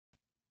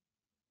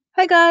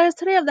Hi guys,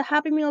 today I have the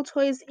Happy Meal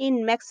toys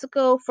in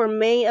Mexico for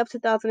May of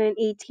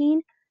 2018.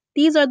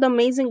 These are the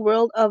Amazing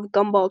World of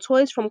Gumball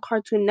toys from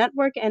Cartoon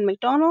Network and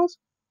McDonald's.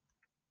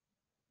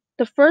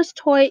 The first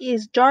toy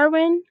is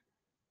Jarwin,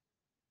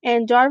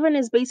 and Jarwin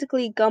is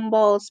basically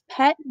Gumball's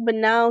pet, but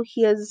now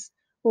he has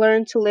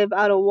learned to live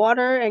out of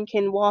water and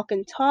can walk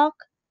and talk.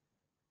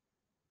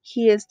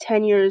 He is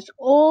 10 years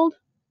old.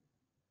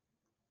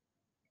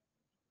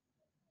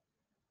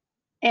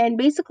 And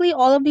basically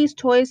all of these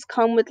toys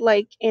come with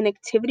like an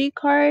activity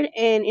card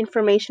and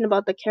information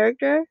about the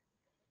character.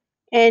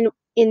 And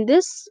in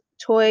this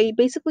toy,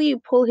 basically you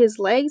pull his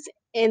legs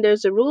and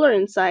there's a ruler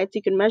inside so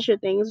you can measure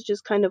things, which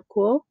is kind of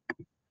cool.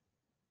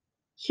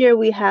 Here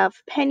we have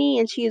Penny,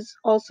 and she's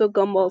also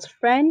Gumball's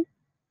friend.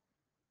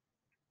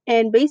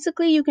 And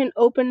basically you can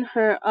open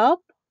her up.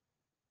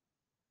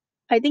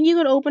 I think you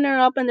could open her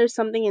up and there's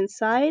something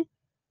inside.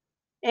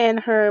 And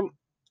her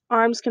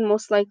arms can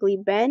most likely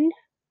bend.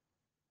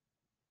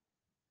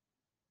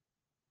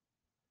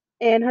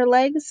 And her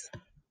legs.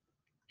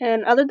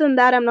 And other than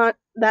that, I'm not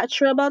that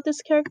sure about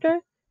this character.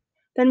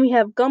 Then we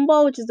have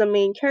Gumball, which is the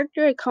main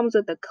character. It comes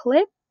with a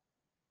clip,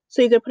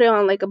 so you could put it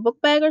on like a book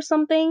bag or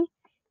something.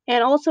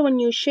 And also when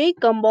you shake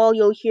Gumball,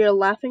 you'll hear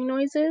laughing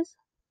noises.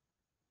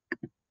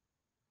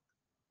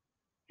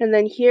 And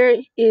then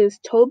here is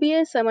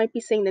Tobias. I might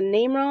be saying the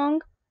name wrong.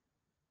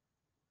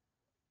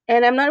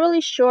 And I'm not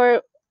really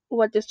sure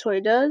what this toy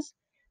does,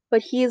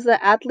 but he is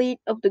the athlete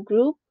of the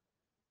group.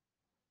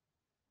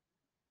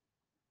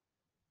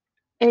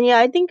 And yeah,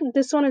 I think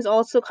this one is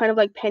also kind of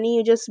like Penny.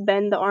 You just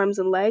bend the arms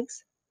and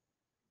legs.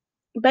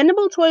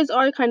 Bendable toys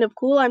are kind of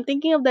cool. I'm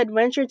thinking of the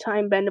Adventure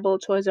Time bendable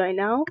toys right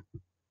now.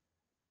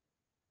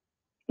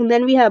 And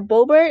then we have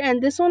Bobert,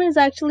 and this one is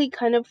actually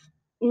kind of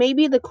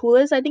maybe the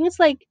coolest. I think it's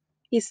like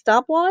a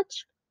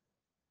stopwatch.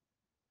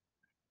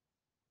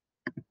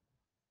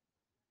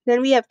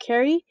 Then we have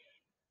Carrie,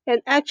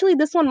 and actually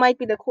this one might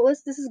be the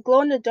coolest. This is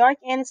glow in the dark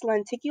and it's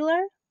lenticular.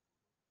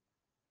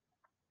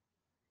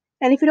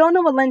 And if you don't know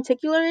what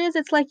lenticular is,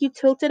 it's like you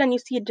tilt it and you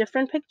see a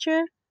different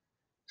picture.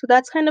 So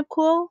that's kind of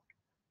cool.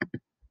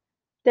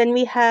 Then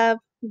we have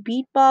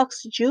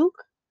Beatbox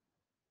Juke.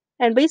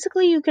 And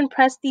basically you can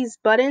press these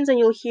buttons and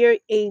you'll hear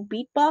a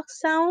beatbox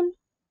sound.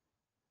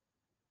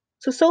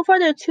 So far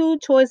there are two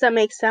toys that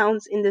make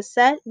sounds in this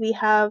set. We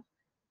have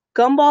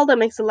Gumball that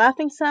makes a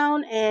laughing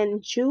sound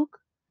and Juke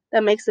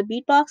that makes a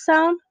beatbox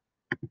sound.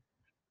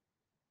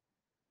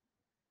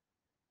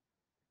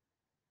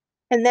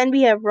 And then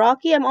we have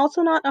Rocky. I'm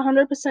also not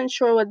 100%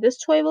 sure what this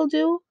toy will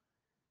do.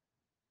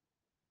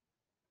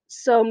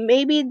 So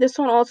maybe this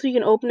one also you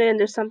can open it and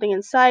there's something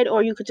inside,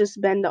 or you could just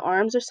bend the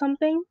arms or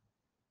something.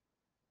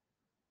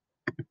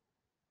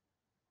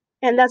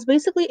 And that's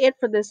basically it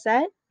for this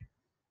set.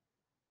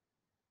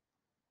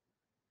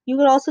 You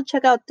could also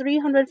check out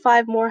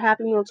 305 more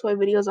Happy Meal toy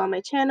videos on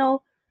my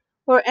channel,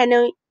 or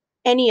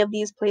any of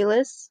these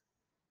playlists.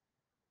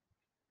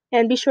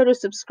 And be sure to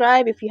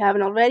subscribe if you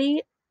haven't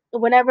already.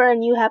 Whenever a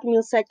new Happy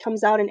Meal set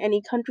comes out in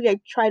any country, I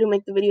try to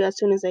make the video as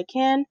soon as I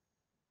can.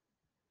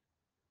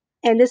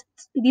 And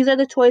these are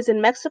the toys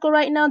in Mexico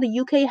right now.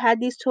 The UK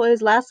had these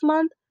toys last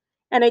month,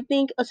 and I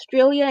think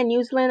Australia and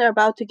New Zealand are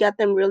about to get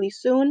them really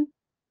soon.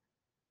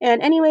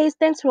 And anyways,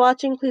 thanks for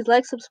watching. Please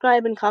like,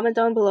 subscribe, and comment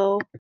down below.